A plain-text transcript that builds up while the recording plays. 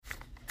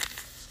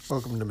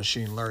Welcome to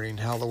Machine Learning,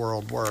 How the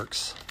World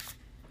Works.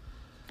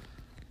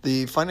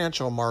 The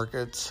financial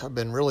markets have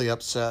been really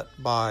upset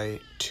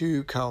by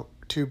two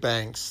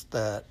banks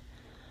that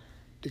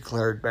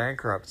declared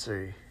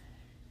bankruptcy.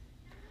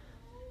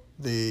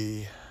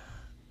 The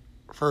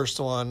first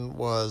one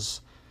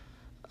was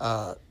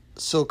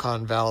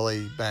Silicon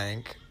Valley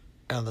Bank,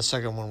 and the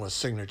second one was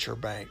Signature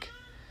Bank.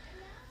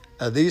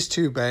 These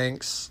two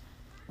banks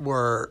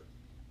were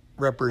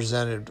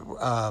represented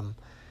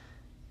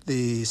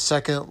the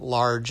second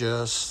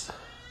largest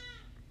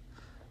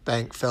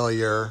bank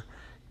failure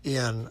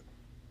in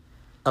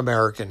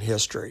American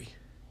history.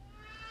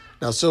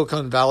 Now,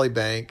 Silicon Valley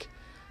Bank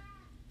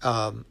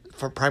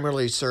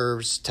primarily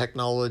serves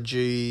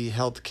technology,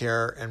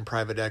 healthcare, and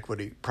private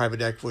equity.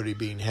 Private equity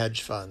being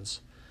hedge funds.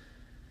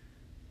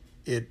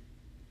 It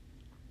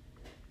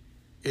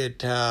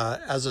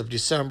as of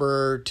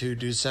December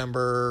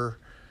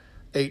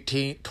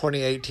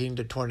 2018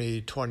 to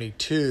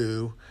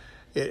 2022,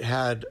 it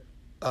had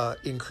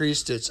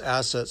increased its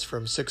assets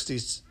from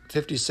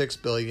 56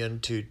 billion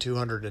to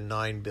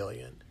 209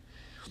 billion.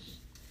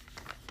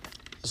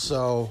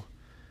 So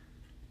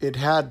it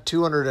had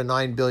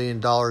 $209 billion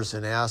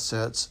in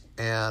assets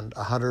and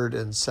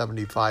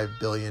 $175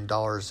 billion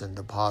in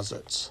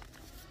deposits.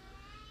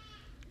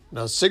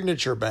 Now,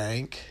 Signature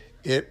Bank,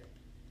 it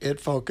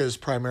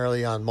focused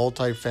primarily on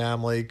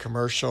multifamily,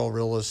 commercial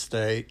real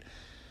estate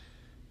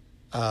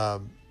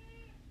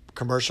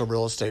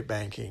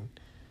banking.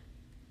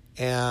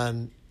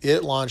 And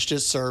it launched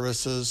its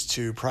services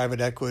to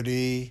private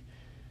equity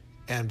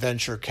and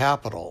venture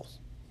capital.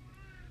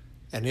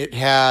 And it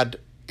had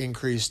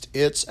increased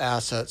its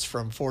assets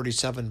from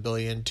 $47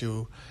 billion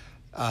to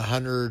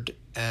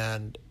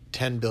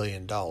 $110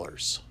 billion.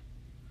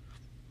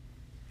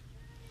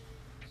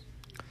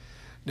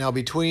 Now,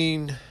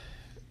 between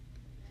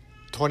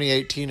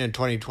 2018 and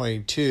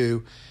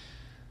 2022,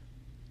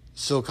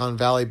 Silicon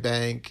Valley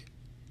Bank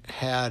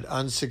had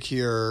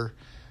unsecured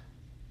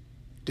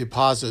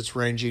deposits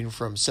ranging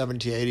from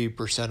 70 to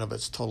 80% of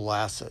its total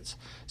assets.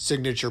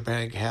 Signature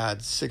Bank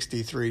had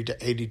 63 to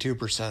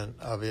 82%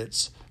 of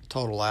its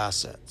total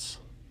assets,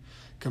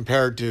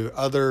 compared to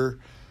other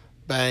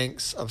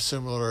banks of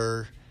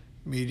similar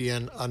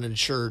median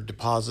uninsured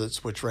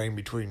deposits, which range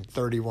between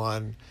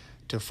 31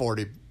 to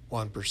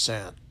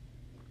 41%.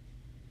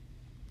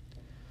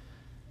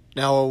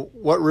 Now,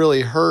 what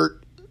really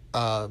hurt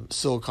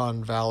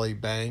Silicon Valley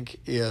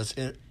Bank is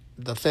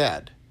the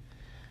Fed.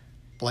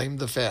 Blame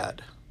the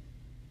Fed.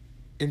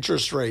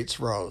 Interest rates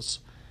rose,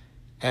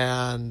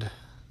 and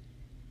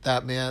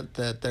that meant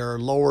that their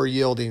lower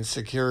yielding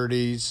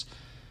securities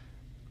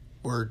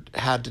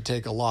had to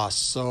take a loss.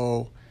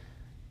 So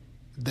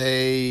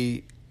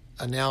they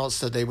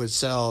announced that they would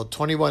sell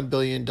 $21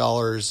 billion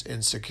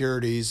in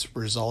securities,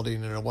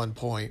 resulting in a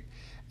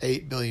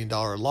 $1.8 billion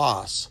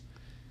loss.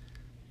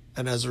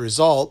 And as a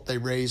result, they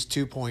raised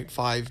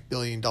 $2.5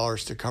 billion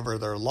to cover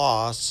their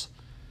loss.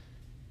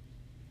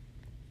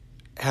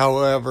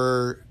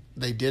 However,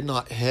 they did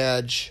not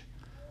hedge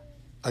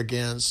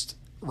against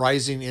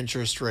rising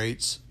interest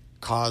rates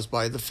caused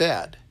by the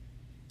Fed.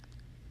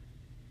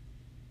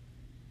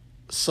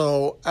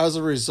 So as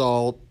a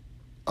result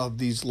of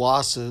these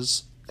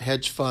losses,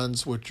 hedge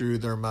funds withdrew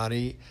their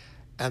money,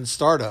 and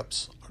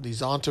startups,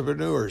 these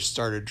entrepreneurs,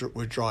 started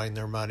withdrawing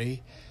their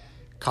money,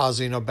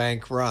 causing a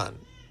bank run.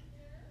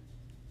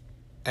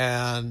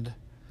 And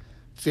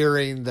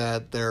fearing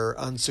that their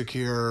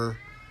unsecured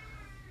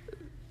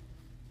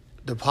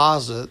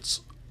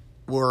deposits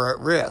were at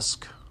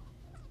risk.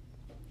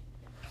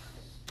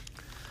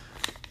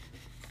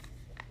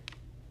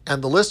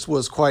 And the list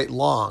was quite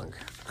long.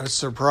 I was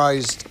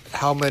surprised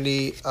how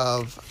many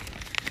of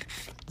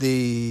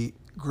the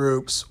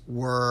groups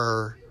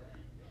were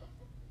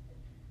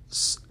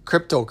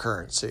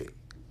cryptocurrency.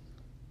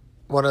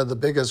 One of the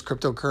biggest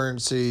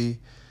cryptocurrency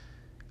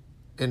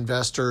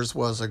investors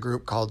was a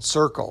group called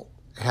Circle.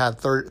 It had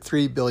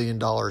 $3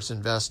 billion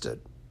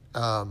invested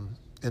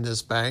in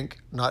this bank,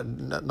 not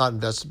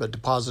invested, but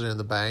deposited in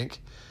the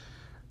bank,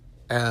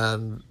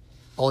 and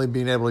only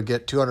being able to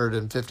get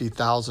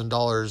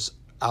 $250,000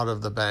 out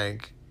of the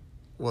bank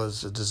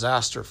was a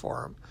disaster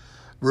for him.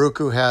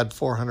 Roku had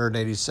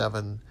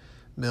 487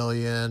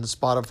 million.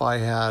 Spotify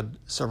had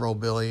several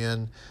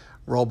billion.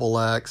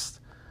 Roblox.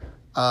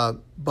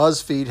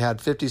 BuzzFeed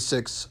had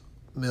 56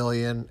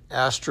 million.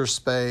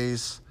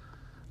 Astrospace.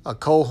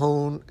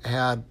 Cohoon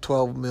had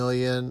 12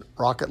 million.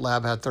 Rocket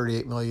Lab had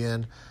 38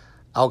 million.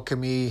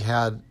 Alchemy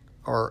had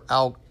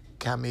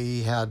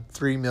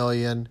 3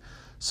 million.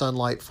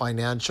 Sunlight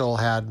Financial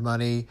had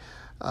money.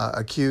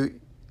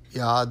 Acute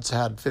Odds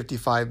had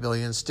 55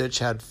 million. Stitch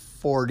had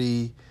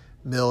 40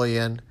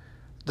 million.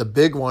 The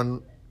big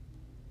one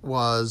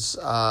was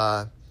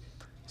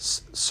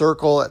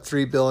Circle at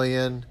 3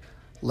 billion.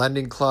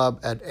 Lending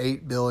Club at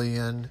 8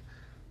 billion.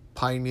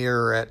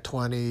 Pioneer at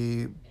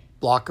 20.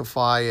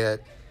 Blockify at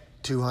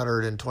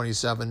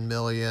 227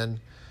 million.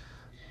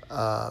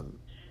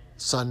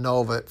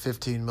 SunNova at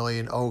 15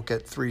 million, Oak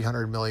at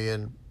 300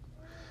 million.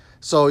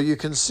 So you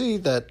can see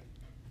that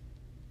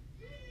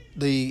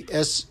the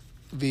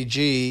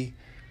SVB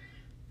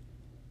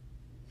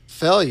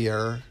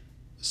failure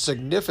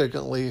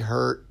significantly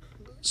hurt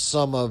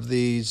some of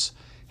these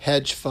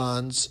hedge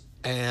funds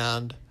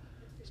and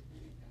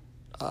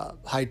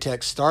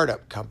high-tech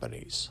startup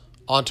companies,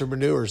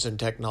 entrepreneurs in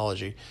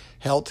technology,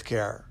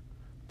 healthcare,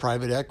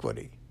 private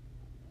equity.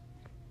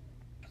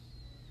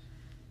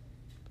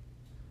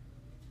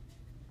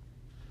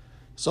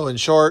 So in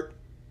short,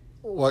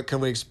 what can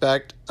we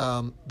expect?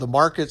 The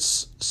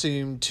markets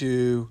seem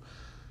to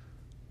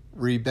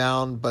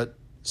rebound, but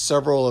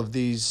several of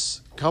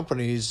these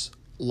companies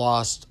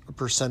lost a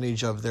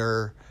percentage of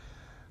their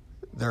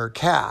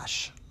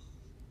cash.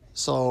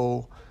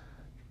 So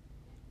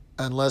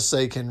unless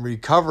they can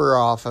recover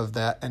off of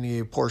that,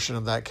 any portion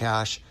of that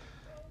cash,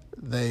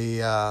 they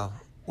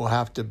will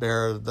have to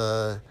bear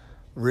the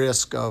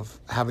risk of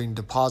having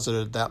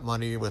deposited that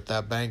money with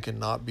that bank and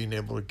not being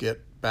able to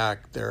get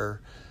back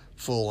their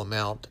full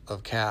amount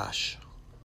of cash.